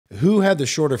who had the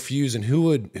shorter fuse and who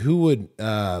would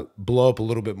blow up a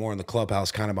little bit more in the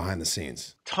clubhouse, kind of behind the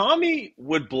scenes? Tommy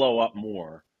would blow up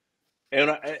more. And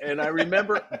I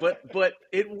remember, but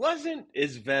it wasn't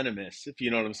as venomous, if you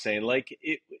know what I'm saying. Like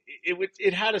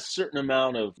it had a certain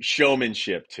amount of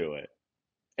showmanship to it,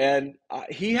 and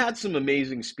he had some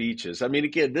amazing speeches. I mean,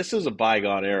 again, this is a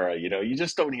bygone era. You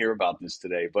just don't hear about this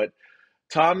today. But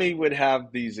Tommy would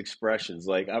have these expressions.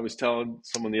 Like I was telling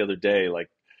someone the other day, like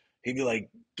he'd be like,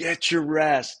 "Get your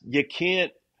rest. You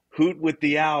can't hoot with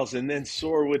the owls and then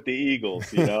soar with the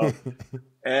eagles."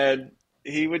 And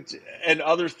he would, and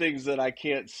other things that I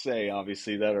can't say,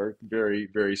 obviously, that are very,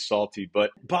 very salty.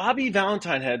 But Bobby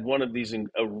Valentine had one of these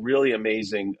really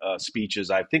amazing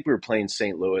speeches. I think we were playing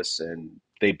St. Louis and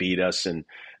they beat us and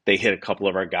they hit a couple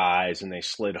of our guys and they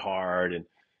slid hard. And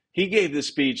he gave this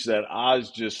speech that I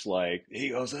was just like, he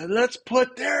goes, "Let's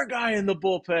put their guy in the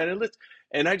bullpen and let's."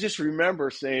 And I just remember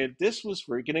saying, this was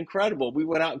freaking incredible. We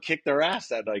went out and kicked their ass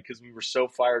that night because we were so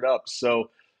fired up.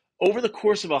 So over the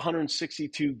course of a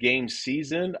 162 game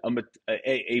season,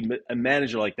 a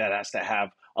manager like that has to have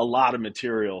a lot of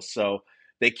material. So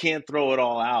they can't throw it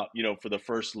all out, for the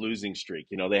first losing streak.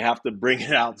 They have to bring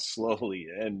it out slowly.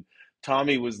 And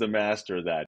Tommy was the master of that.